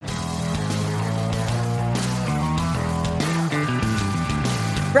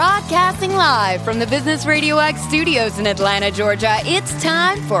Broadcasting live from the Business Radio X studios in Atlanta, Georgia, it's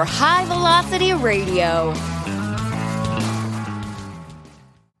time for High Velocity Radio.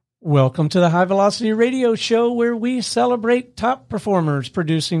 Welcome to the High Velocity Radio Show, where we celebrate top performers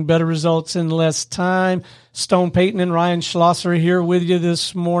producing better results in less time. Stone Payton and Ryan Schlosser here with you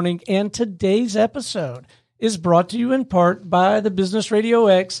this morning, and today's episode is brought to you in part by the Business Radio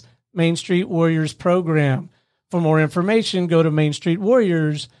X Main Street Warriors program. For more information, go to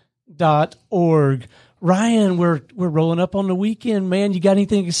mainstreetwarriors.org. Ryan, we're rolling up on the weekend, man. You got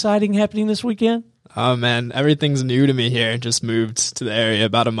anything exciting happening this weekend? Oh, man, everything's new to me here. Just moved to the area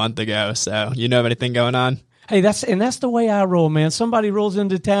about a month ago. So you know of anything going on? Hey, that's the way I roll, man. Somebody rolls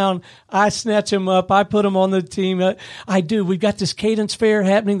into town, I snatch them up, I put them on the team. I do. We've got this Cadence Fair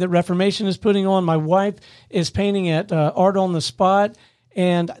happening that Reformation is putting on. My wife is painting at Art on the Spot.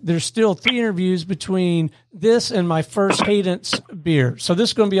 And there's still 3 interviews between this and my first Cadence beer. So this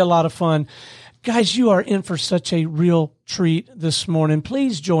is going to be a lot of fun. Guys, you are in for such a real treat this morning.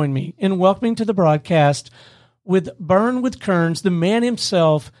 Please join me in welcoming to the broadcast with Burn with Kearns, the man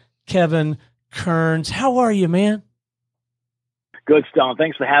himself, Kevin Kearns. How are you, man? Good, Stone.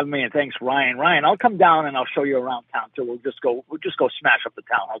 Thanks for having me, and thanks, Ryan. Ryan, I'll come down and I'll show you around town too. We'll just go smash up the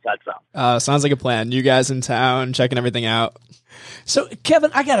town. How's that sound? Sounds like a plan. You guys in town, checking everything out. So,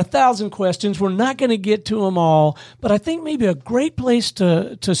 Kevin, I got 1,000 questions. We're not going to get to them all, but I think maybe a great place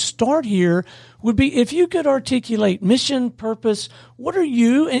to start here would be if you could articulate mission, purpose. What are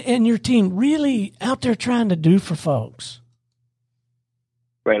you and your team really out there trying to do for folks?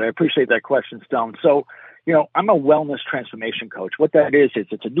 Right. I appreciate that question, Stone. So, I'm a wellness transformation coach. What that is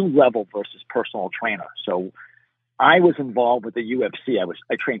it's a new level versus personal trainer. So I was involved with the UFC. I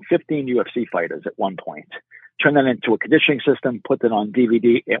trained 15 UFC fighters at one point, turned that into a conditioning system, put that on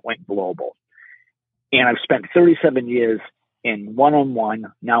DVD. It went global. And I've spent 37 years in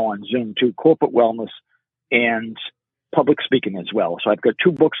one-on-one, now on Zoom too, corporate wellness and public speaking as well. So I've got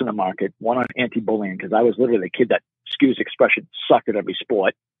 2 books in the market, one on anti-bullying, because I was literally the kid that, excuse the expression, sucked at every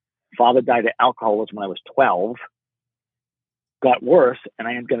sport. Father died of alcoholism when I was 12, got worse, and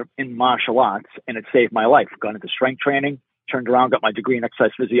I ended up in martial arts, and it saved my life. Got into strength training, turned around, got my degree in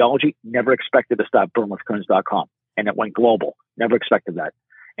exercise physiology, never expected to start burnwithkearns.com, and it went global. Never expected that.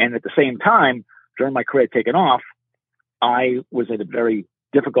 And at the same time, during my career taking off, I was at a very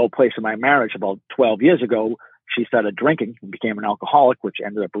difficult place in my marriage about 12 years ago. She started drinking and became an alcoholic, which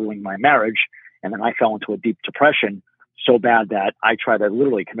ended up ruining my marriage, and then I fell into a deep depression, so bad that I tried to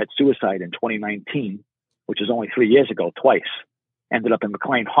literally commit suicide in 2019, which is only 3 years ago, twice. Ended up in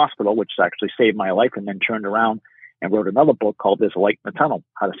McLean Hospital, which actually saved my life, and then turned around and wrote another book called There's a Light in the Tunnel,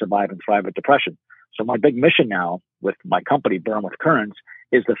 How to Survive and Thrive with Depression. So my big mission now with my company, Burn with Kearns,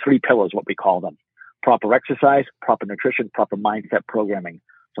 is the 3 pillars, what we call them. Proper exercise, proper nutrition, proper mindset programming.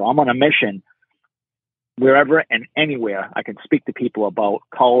 So I'm on a mission wherever and anywhere I can speak to people about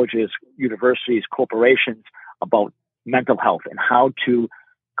colleges, universities, corporations, about mental health and how to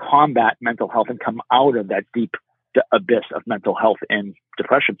combat mental health and come out of that deep abyss of mental health and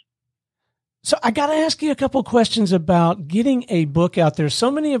depression. So I got to ask you a couple questions about getting a book out there. So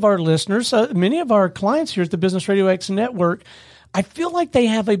many of our listeners, many of our clients here at the Business Radio X Network, I feel like they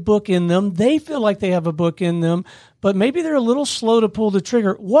have a book in them. They feel like they have a book in them, but maybe they're a little slow to pull the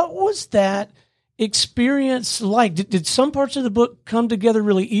trigger. What was that experience like? Did some parts of the book come together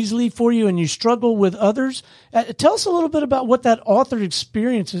really easily for you and you struggle with others? Tell us a little bit about what that author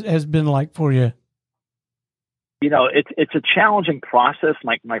experience has been like for you. It's a challenging process.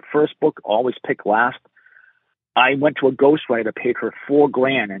 My first book, Always Pick Last, I went to a ghostwriter, paid her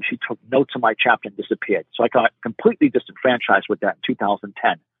 $4,000, and she took notes on my chapter and disappeared. So I got completely disenfranchised with that in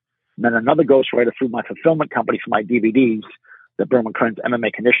 2010. And then another ghostwriter through my fulfillment company for my DVDs, the Burn with Kearns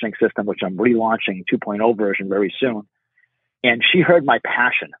MMA conditioning system, which I'm relaunching 2.0 version very soon. And she heard my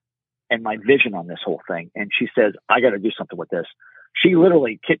passion and my vision on this whole thing. And she says, I got to do something with this. She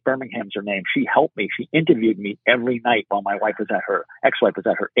literally, Kit Birmingham's her name. She helped me. She interviewed me every night while my ex-wife was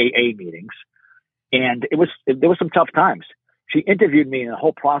at her AA meetings. And there was some tough times. She interviewed me, and the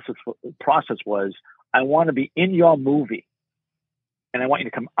whole process was, I want to be in your movie. And I want you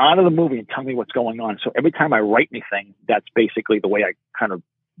to come out of the movie and tell me what's going on. So every time I write anything, that's basically the way I kind of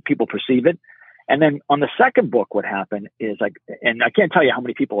people perceive it. And then on the second book, what happened is and I can't tell you how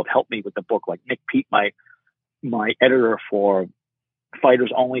many people have helped me with the book, like Nick Pete, my editor for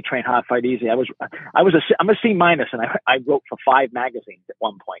Fighters Only, Train Hard, Fight Easy. I'm a C minus, and I wrote for 5 magazines at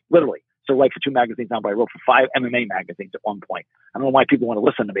one point, literally. So write for 2 magazines now, but I wrote for 5 MMA magazines at one point. I don't know why people want to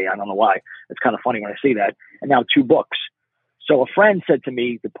listen to me. I don't know why. It's kind of funny when I see that. And now 2 books. So a friend said to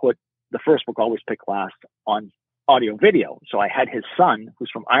me to put the first book, Always Pick Last, on audio video. So I had his son,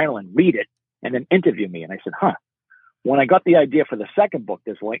 who's from Ireland, read it and then interview me. And I said, when I got the idea for the second book,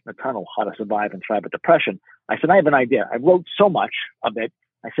 There's Light in the Tunnel, How to Survive and Thrive with Depression, I said, I have an idea. I wrote so much of it.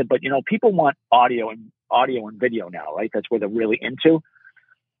 I said, but people want audio and video now, right? That's where they're really into.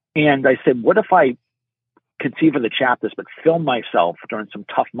 And I said, what if I conceive of the chapters, but film myself during some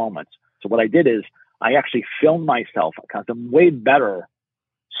tough moments? So what I did is I actually filmed myself because I'm way better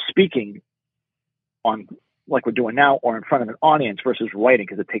speaking on like we're doing now or in front of an audience versus writing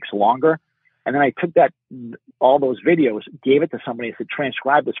because it takes longer. And then I took all those videos, gave it to somebody and said,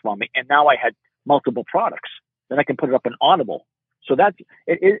 transcribe this for me. And now I had multiple products. Then I can put it up in Audible. So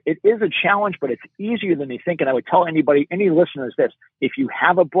it is a challenge, but it's easier than you think. And I would tell anybody, any listeners this, if you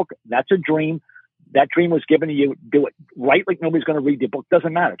have a book, that's a dream. That dream was given to you. Do it. Write like nobody's going to read the book.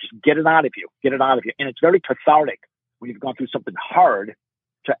 Doesn't matter. Just get it out of you. Get it out of you. And it's very cathartic when you've gone through something hard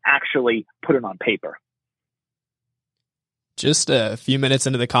to actually put it on paper. Just a few minutes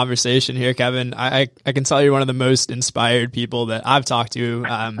into the conversation here, Kevin, I can tell you're one of the most inspired people that I've talked to,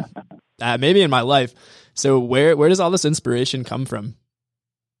 maybe in my life. So where does all this inspiration come from?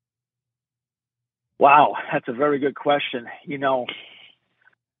 Wow, that's a very good question.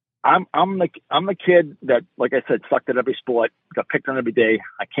 I'm the kid that, like I said, sucked at every sport, got picked on every day.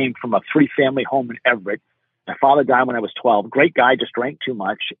 I came from a 3-family home in Everett. My father died when I was 12. Great guy, just drank too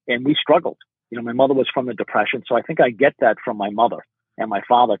much, and we struggled. My mother was from the Depression, so I think I get that from my mother and my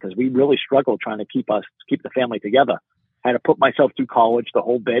father because we really struggled trying to keep the family together. I had to put myself through college, the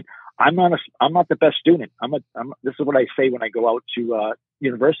whole bit. I'm not the best student. This is what I say when I go out to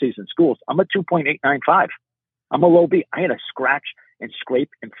universities and schools. I'm a 2.895. I'm a low B. I had to scratch and scrape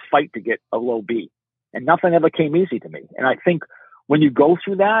and fight to get a low B, and nothing ever came easy to me. And I think when you go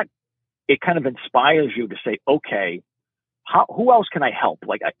through that, it kind of inspires you to say, okay, who else can I help?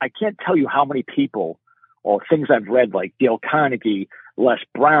 Like, I can't tell you how many people or things I've read, like Dale Carnegie, Les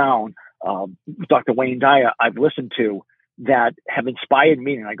Brown, Dr. Wayne Dyer, I've listened to that have inspired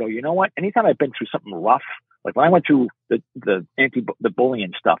me. And I go, you know what? Anytime I've been through something rough, like when I went through the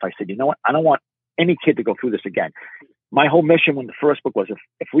bullying stuff, I said, you know what? I don't want any kid to go through this again. My whole mission when the first book was,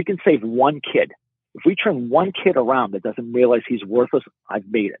 if we can save one kid, if we turn one kid around that doesn't realize he's worthless, I've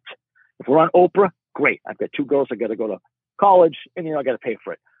made it. If we're on Oprah, great. I've got 2 girls. I got to go to college and, I got to pay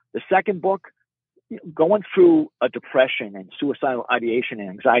for it. The second book, going through a depression and suicidal ideation and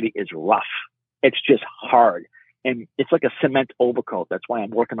anxiety is rough. It's just hard. And it's like a cement overcoat. That's why I'm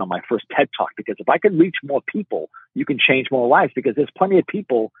working on my first TED Talk, because if I can reach more people, you can change more lives, because there's plenty of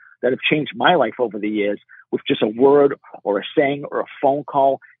people that have changed my life over the years with just a word or a saying or a phone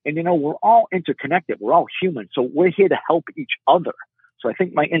call. And, we're all interconnected. We're all human. So we're here to help each other. So I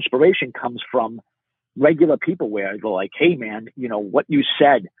think my inspiration comes from regular people where I go like, hey man, what you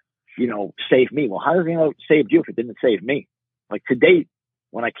said, saved me. Well, how does it saved you if it didn't save me? Like today,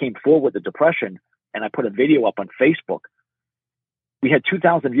 when I came forward with the depression and I put a video up on Facebook, we had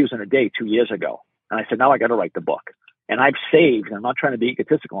 2,000 views in a day 2 years ago. And I said, now I got to write the book. And I've saved, and I'm not trying to be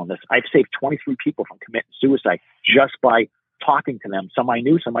egotistical on this, I've saved 23 people from committing suicide just by talking to them. Some I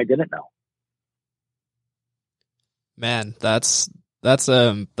knew, some I didn't know. Man, that's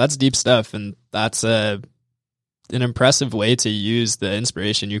deep stuff, and that's an impressive way to use the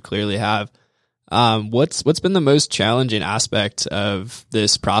inspiration you clearly have. What's been the most challenging aspect of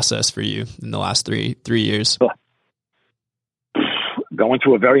this process for you in the last three years? Going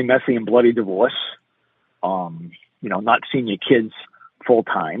through a very messy and bloody divorce. Not seeing your kids full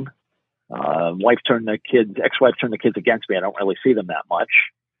time. Ex-wife turned the kids against me. I don't really see them that much.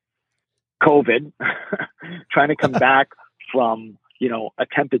 COVID, trying to come back from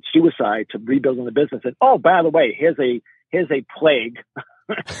attempted suicide to rebuilding the business. And oh, by the way, here's a plague.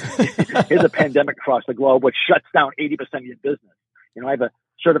 Here's a pandemic across the globe, which shuts down 80% of your business. I have a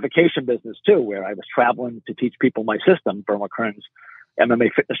certification business too, where I was traveling to teach people my system, Burma Kern's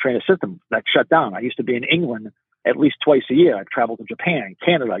MMA fitness trainer system, that shut down. I used to be in England at least twice a year. I've traveled to Japan,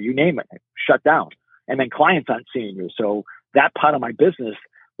 Canada, you name it, shut down. And then clients aren't seeing you. So that part of my business,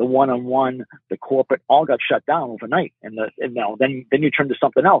 the one-on-one, the corporate, all got shut down overnight. And then you turn to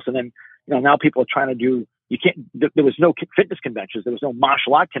something else. And then, now people are trying to do, there was no fitness conventions. There was no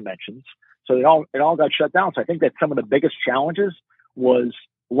martial art conventions. So it all got shut down. So I think that some of the biggest challenges was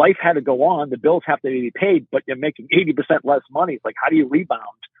life had to go on. The bills have to be paid, but you're making 80% less money. It's like, how do you rebound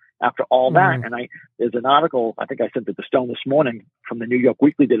after all that? And there's an article, I think I sent it to Stone this morning, from the New York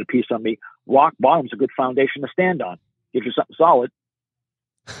Weekly, did a piece on me. Rock bottom's a good foundation to stand on. Gives you something solid.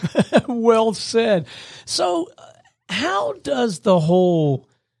 Well said. So how does the whole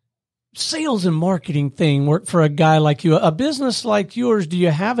sales and marketing thing work for a guy like you? A business like yours, do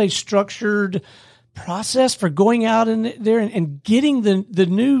you have a structured process for going out in there and getting the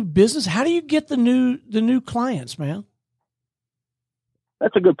new business? How do you get the new clients, man?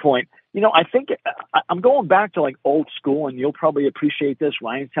 That's a good point. I think I'm going back to like old school, and you'll probably appreciate this.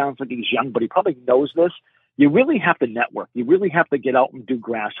 Ryan sounds like he's young, but he probably knows this. You really have to network. You really have to get out and do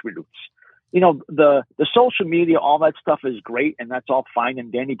grassroots. The social media, all that stuff is great, and that's all fine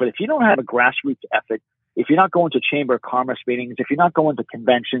and dandy. But if you don't have a grassroots effort, if you're not going to Chamber of Commerce meetings, if you're not going to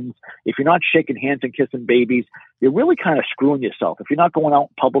conventions, if you're not shaking hands and kissing babies, you're really kind of screwing yourself. If you're not going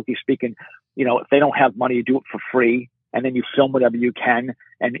out publicly speaking, if they don't have money, you do it for free, and then you film whatever you can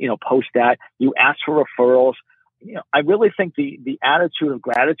and, post that. You ask for referrals. I really think the attitude of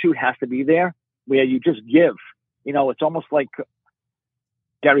gratitude has to be there, where you just give. It's almost like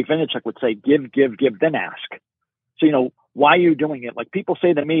Gary Vaynerchuk would say, give, then ask. So, why are you doing it? Like people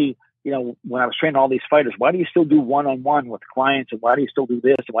say to me, when I was training all these fighters, why do you still do one-on-one with clients? And why do you still do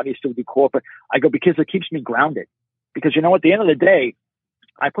this? And why do you still do corporate? I go, because it keeps me grounded. Because, at the end of the day,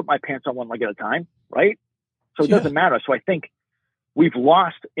 I put my pants on one leg at a time, right? So it doesn't matter. So I think we've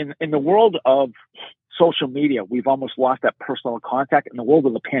lost in the world of social media, we've almost lost that personal contact. In the world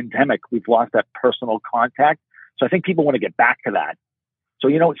of the pandemic, we've lost that personal contact. So I think people want to get back to that. So,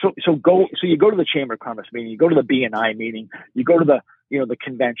 you go to the Chamber of Commerce meeting, you go to the BNI meeting, you go to the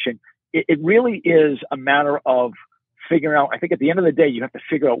convention. It really is a matter of figuring out, I think at the end of the day, you have to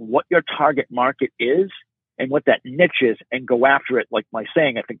figure out what your target market is and what that niche is and go after it. Like my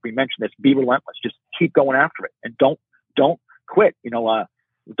saying, I think we mentioned this, be relentless, just keep going after it and don't quit.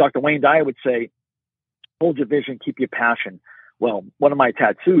 Dr. Wayne Dyer would say, hold your vision, keep your passion. Well, one of my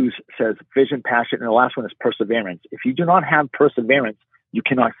tattoos says vision, passion, and the last one is perseverance. If you do not have perseverance, you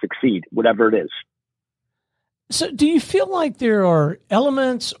cannot succeed, whatever it is. So do you feel like there are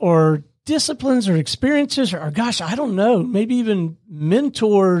elements or disciplines or experiences or gosh, I don't know, maybe even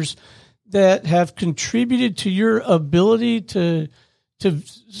mentors that have contributed to your ability to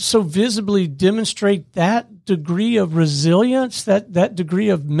so visibly demonstrate that degree of resilience, that degree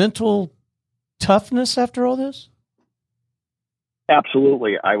of mental toughness after all this?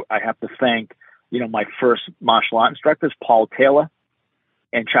 Absolutely. I have to thank, my first martial art instructors, Paul Taylor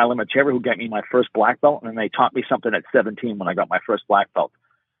and Charlie Machera, who got me my first black belt. And they taught me something at 17 when I got my first black belt.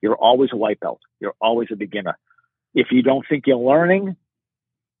 You're always a white belt. You're always a beginner. If you don't think you're learning,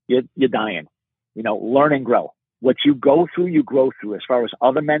 you're dying. Learn and grow. What you go through, you grow through. As far as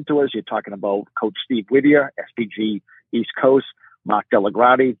other mentors, you're talking about Coach Steve Whittier, SPG East Coast, Mark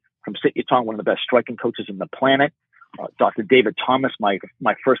Delagrati from Sityodtong, one of the best striking coaches on the planet. Dr. David Thomas, my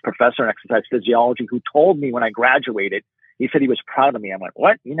first professor in exercise physiology, who told me when I graduated, he said he was proud of me. I went,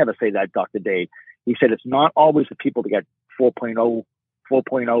 what? You never say that, Dr. Dave. He said, it's not always the people that get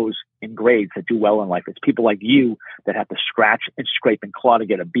 4.0s in grades that do well in life. It's people like you that have to scratch and scrape and claw to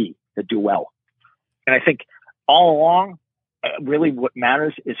get a B that do well. And I think all along, really what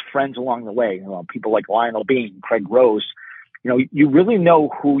matters is friends along the way. People like Lionel Bean, Craig Rose. You really know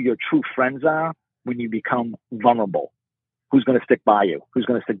who your true friends are when you become vulnerable. Who's going to stick by you?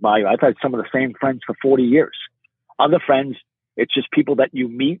 I've had some of the same friends for 40 years. Other friends, it's just people that you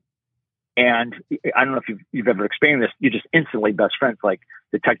meet. And I don't know if you've ever experienced this. You're just instantly best friends, like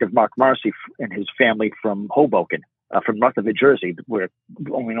Detective Mark Marcy and his family from Hoboken, from Rutherford, Jersey. We're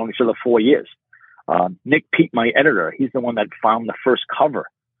only known each other 4 years. Nick Pete, my editor, he's the one that found the first cover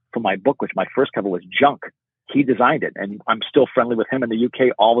for my book, which my first cover was junk. He designed it, and I'm still friendly with him in the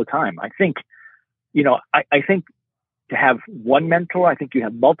UK all the time. I think, I think to have one mentor, I think you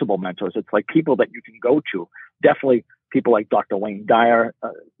have multiple mentors. It's like people that you can go to. Definitely people like Dr. Wayne Dyer,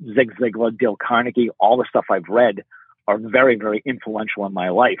 Zig Ziglar, Dale Carnegie, all the stuff I've read are very, very influential in my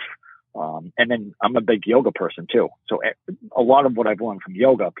life. And then I'm a big yoga person too. So a lot of what I've learned from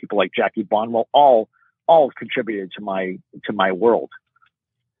yoga, people like Jackie Bonwell, all contributed to my world.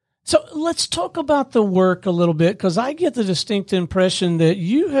 So let's talk about the work a little bit, because I get the distinct impression that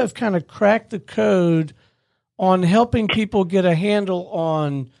you have kind of cracked the code on helping people get a handle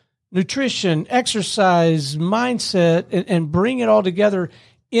on nutrition, exercise, mindset, and bring it all together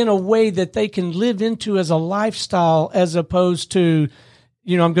in a way that they can live into as a lifestyle, as opposed to,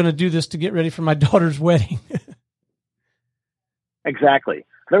 I'm going to do this to get ready for my daughter's wedding. Exactly.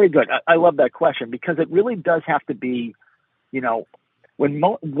 Very good. I love that question, because it really does have to be, when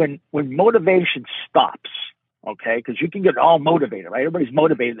motivation stops, okay, because you can get all motivated, right? Everybody's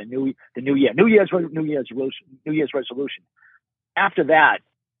motivated the new year, New Year's resolution. After that,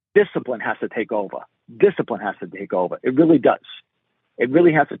 discipline has to take over. It really does. It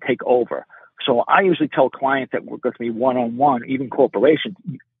really has to take over. So I usually tell clients that work with me one-on-one, even corporations,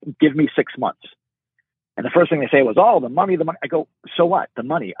 give me 6 months. And the first thing they say was, oh, the money. I go, so what? The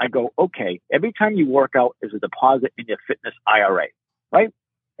money. I go, okay, every time you work out is a deposit in your fitness IRA, right?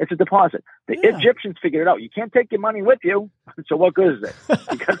 It's a deposit. The Egyptians figured it out. You can't take your money with you. So what good is it?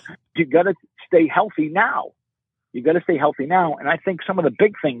 Because you got to stay healthy now. You got to stay healthy now. And I think some of the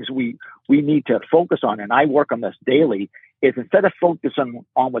big things we need to focus on, and I work on this daily, is instead of focusing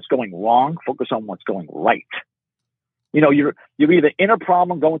on what's going wrong, focus on what's going right. You know, you're either in a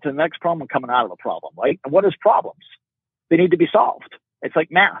problem, going to the next problem, and coming out of a problem, right? And what is problems? They need to be solved. It's like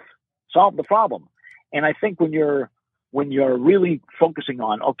math. Solve the problem. And I think when you're really focusing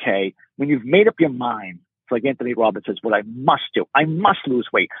on, okay, when you've made up your mind, it's like Anthony Robbins says, what I must do. I must lose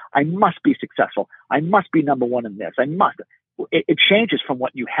weight. I must be successful. I must be number one in this. I must. It changes from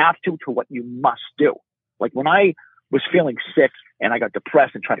what you have to what you must do. Like when I was feeling sick and I got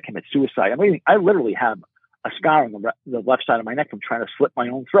depressed and tried to commit suicide, I literally have a scar on the left side of my neck from trying to slit my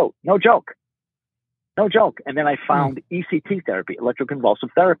own throat. No joke. And then I found ECT therapy, electroconvulsive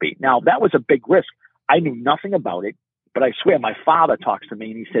therapy. Now, that was a big risk. I knew nothing about it, but I swear my father talks to me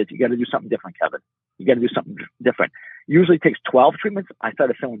and he says, you got to do something different, Kevin. You got to do something different. Usually it takes 12 treatments. I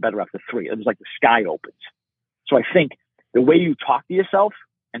started feeling better after 3. It was like the sky opens. So I think the way you talk to yourself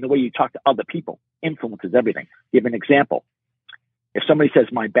and the way you talk to other people influences everything. Give an example. If somebody says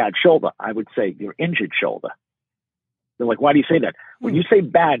my bad shoulder, I would say your injured shoulder. They're like, why do you say that? When you say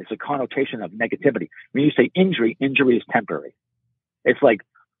bad, it's a connotation of negativity. When you say injury is temporary. It's like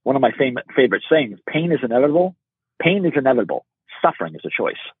one of my favorite sayings, pain is inevitable. Pain is inevitable. Suffering is a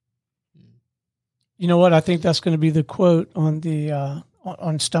choice. You know what? I think that's going to be the quote on the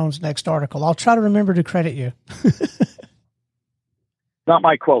on Stone's next article. I'll try to remember to credit you. Not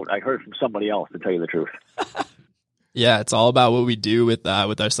my quote. I heard from somebody else, to tell you the truth. Yeah, it's all about what we do with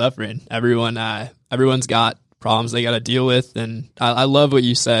our suffering. Everyone's got problems they got to deal with, and I love what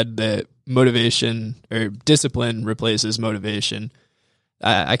you said, that motivation or discipline replaces motivation.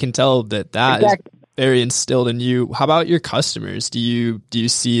 I can tell that exactly. Is very instilled in you. How about your customers? Do you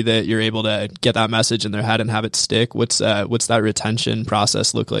see that you're able to get that message in their head and have it stick? What's that retention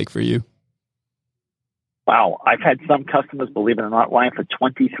process look like for you? Wow, I've had some customers, believe it or not, Ryan, for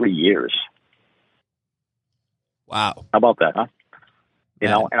 23 years. Wow. How about that, huh? You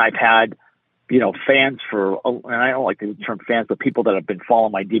know, and I've had, fans and I don't like the term fans, but people that have been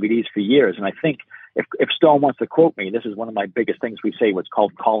following my DVDs for years. And I think if Stone wants to quote me, this is one of my biggest things we say, what's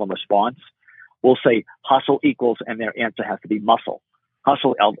called call and response. We'll say hustle equals, and their answer has to be muscle.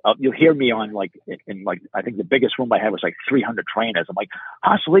 Hustle, you'll hear me on I think the biggest room I had was like 300 trainers. I'm like,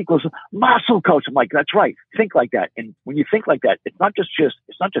 hustle equals muscle, coach. I'm like, that's right. Think like that. And when you think like that, it's not just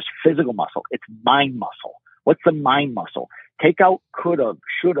physical muscle. It's mind muscle. What's the mind muscle? Take out coulda,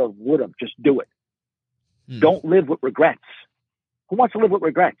 shoulda, woulda. Just do it. Don't live with regrets. Who wants to live with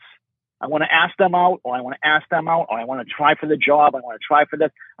regrets? I want to ask them out, or I want to ask them out, or I want to try for the job. I want to try for this.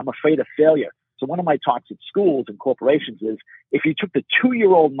 I'm afraid of failure. So one of my talks at schools and corporations is, if you took the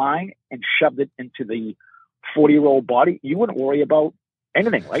 2-year-old mind and shoved it into the 40-year-old body, you wouldn't worry about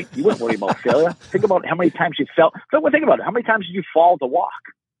anything, right? You wouldn't worry about failure. Think about how many times you fell. Think about it. How many times did you fall to walk?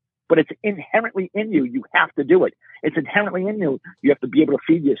 But it's inherently in you. You have to do it. It's inherently in you. You have to be able to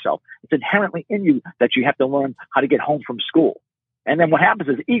feed yourself. It's inherently in you that you have to learn how to get home from school. And then what happens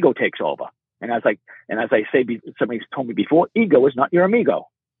is ego takes over. And as I say, somebody's told me before, ego is not your amigo.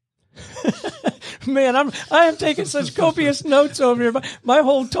 Man, I am taking such copious notes over here. My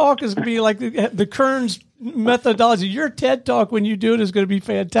whole talk is going to be like the Kearns methodology. Your TED talk, when you do it, is going to be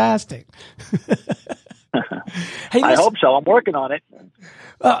fantastic. Hey, I hope so. I'm working on it.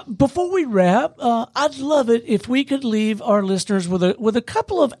 Before we wrap, I'd love it if we could leave our listeners with a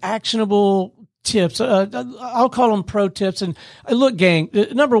couple of actionable tips. I'll call them pro tips. And look, gang,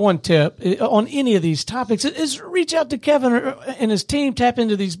 number one tip on any of these topics is reach out to Kevin and his team, tap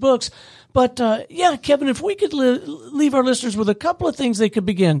into these books. But Kevin, if we could leave our listeners with a couple of things they could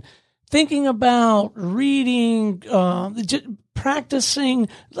begin thinking about, reading, practicing,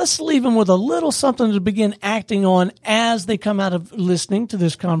 let's leave them with a little something to begin acting on as they come out of listening to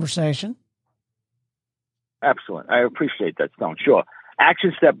this conversation. Excellent. I appreciate that, Stone. Sure.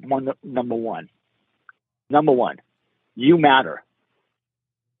 Action step number one. Number one, you matter.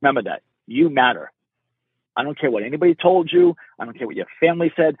 Remember that. You matter. I don't care what anybody told you. I don't care what your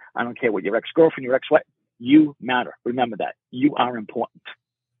family said. I don't care what your ex-girlfriend, your ex-wife. You matter. Remember that. You are important.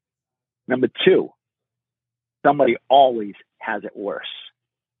 Number two, somebody always has it worse.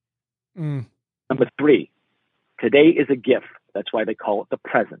 Number three, today is a gift. That's why they call it the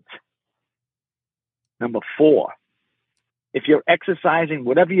present. Number four, if you're exercising,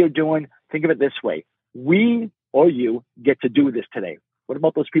 whatever you're doing, think of it this way. We or you get to do this today. What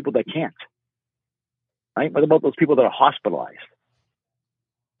about those people that can't? right? What about those people that are hospitalized?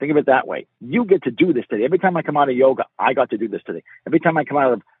 Think of it that way. You get to do this today. Every time I come out of yoga, I got to do this today. Every time I come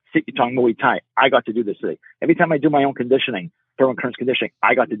out of Sityodtong Muay Thai, I got to do this today. Every time I do my own conditioning, Berwyn Kearns conditioning,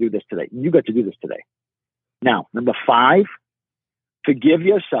 I got to do this today. You got to do this today. Now, number 5, forgive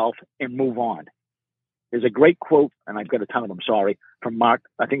yourself and move on. There's a great quote, and I've got a ton of them, sorry, from Mark,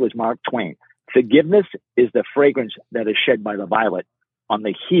 I think it was Mark Twain. Forgiveness is the fragrance that is shed by the violet on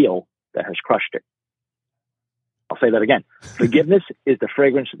the heel that has crushed it. I'll say that again. Forgiveness is the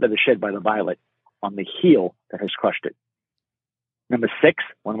fragrance that is shed by the violet on the heel that has crushed it. Number 6,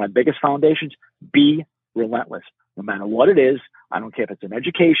 one of my biggest foundations, be relentless. No matter what it is, I don't care if it's an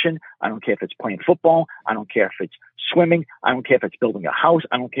education, I don't care if it's playing football, I don't care if it's swimming, I don't care if it's building a house,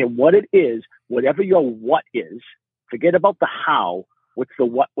 I don't care what it is, whatever your what is, forget about the how, what's the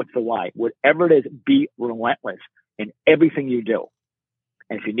what, what's the why, whatever it is, be relentless in everything you do.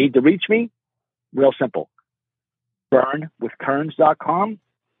 And if you need to reach me, real simple, burnwithkearns.com,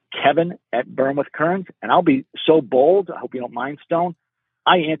 Kevin at burnwithkearns, and I'll be so bold, I hope you don't mind, Stone,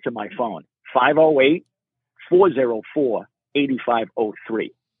 I answer my phone,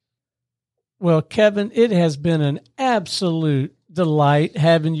 508-404-8503. Well, Kevin, it has been an absolute delight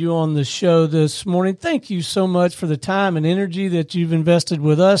having you on the show this morning. Thank you so much for the time and energy that you've invested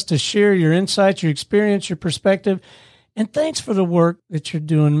with us to share your insights, your experience, your perspective. And thanks for the work that you're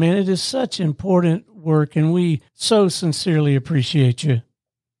doing, man. It is such important work, and we so sincerely appreciate you.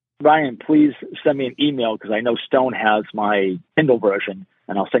 Ryan, please send me an email because I know Stone has my Kindle version,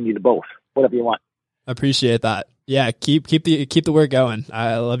 and I'll send you the both, whatever you want. Appreciate that. Yeah, keep the work going.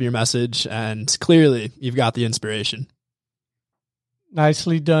 I love your message, and clearly you've got the inspiration.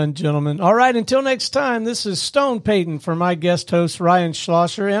 Nicely done, gentlemen. All right, until next time, this is Stone Payton for my guest host, Ryan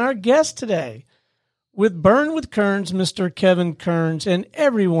Schlosser, and our guest today with Burn with Kearns, Mr. Kevin Kearns, and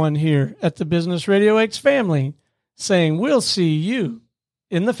everyone here at the Business Radio X family saying we'll see you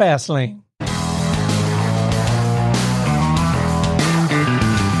in the fast lane.